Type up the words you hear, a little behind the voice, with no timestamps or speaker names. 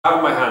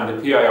have in my hand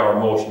the PIR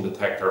motion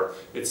detector.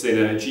 It's in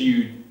a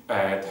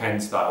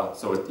GU10 style,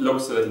 so it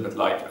looks a little bit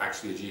like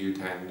actually a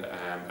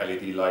GU10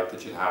 LED light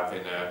that you'd have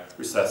in a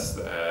recessed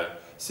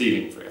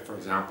ceiling, for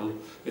example.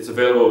 It's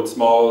available with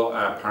small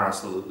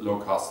parcel,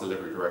 low-cost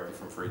delivery directly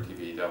from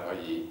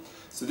freetv.ie.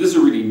 So this is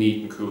a really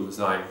neat and cool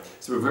design.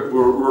 So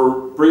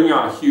we're bringing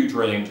on a huge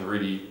range of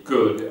really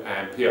good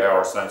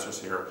PIR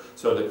sensors here.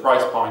 So the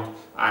price point,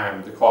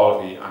 the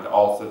quality, and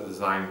also the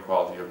design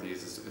quality of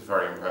these is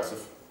very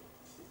impressive.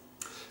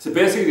 So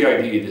basically the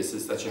idea of this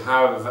is that you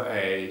have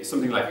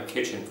something like a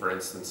kitchen, for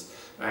instance.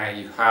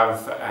 You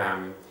have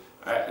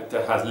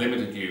that has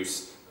limited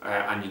use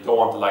and you don't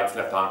want the lights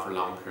left on for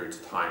long periods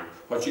of time.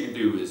 What you can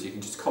do is you can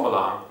just come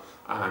along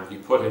and you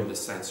put in this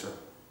sensor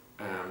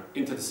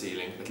into the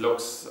ceiling. It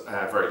looks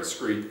very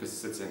discreet because it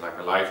sits in like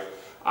a light,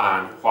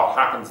 and what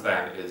happens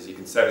then is you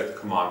can set it to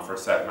come on for a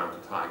set amount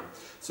of time.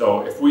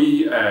 So if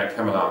we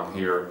come along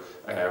here,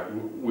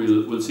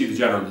 we'll see the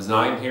general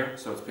design here,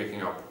 so it's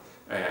picking up,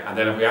 and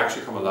then if we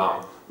actually come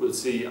along, we'll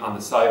see on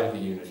the side of the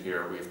unit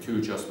here we have two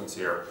adjustments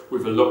here. We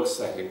have a lux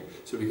setting,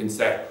 so we can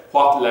set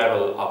what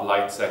level of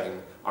light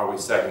setting are we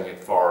setting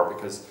it for,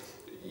 because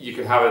you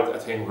could have a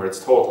thing where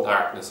it's total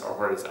darkness or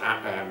where it's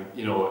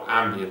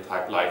ambient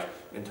type light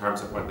in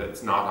terms of when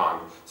it's not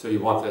on. So you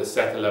want to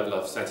set the level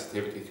of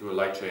sensitivity to a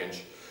light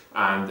change,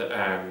 and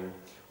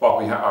what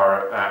we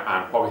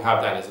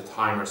have then is a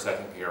timer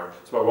setting here.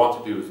 So what we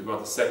want to do is we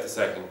want to set the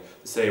setting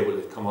to say, will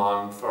it come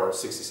on for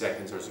 60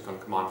 seconds or is it going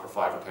to come on for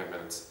 5 or 10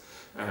 minutes?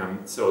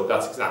 So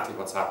that's exactly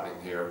what's happening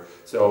here.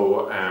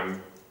 So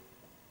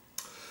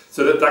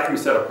that can be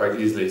set up quite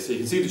easily. So you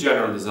can see the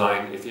general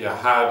design. If you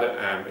had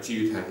a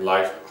GU10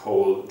 light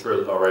hole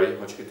drilled already,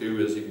 what you could do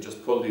is you can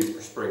just pull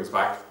these springs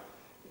back,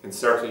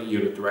 insert the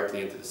unit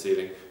directly into the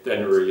ceiling,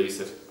 then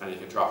release it and you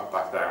can drop it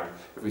back down.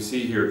 If we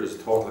see here, there's a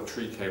total of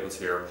 3 cables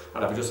here,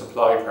 and if I just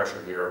apply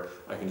pressure here,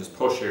 I can just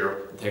push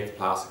here and take the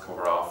plastic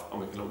cover off,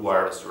 and we can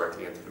wire this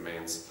directly into the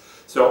mains.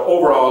 So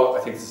overall, I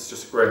think this is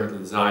just a great little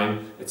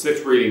design. It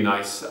sits really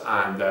nice,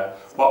 and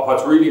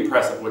what's really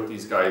impressive with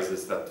these guys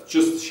is that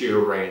just the sheer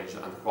range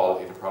and the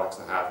quality of the products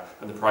they have,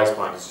 and the price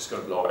point is just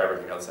going to blow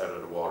everything else out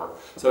of the water.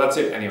 So that's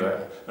it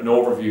anyway, an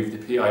overview of the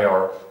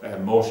PIR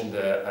motion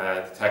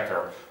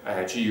detector,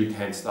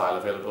 GU10 style,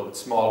 available with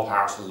small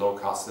parcel, low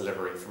cost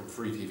delivery from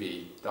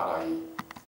freetv.ie.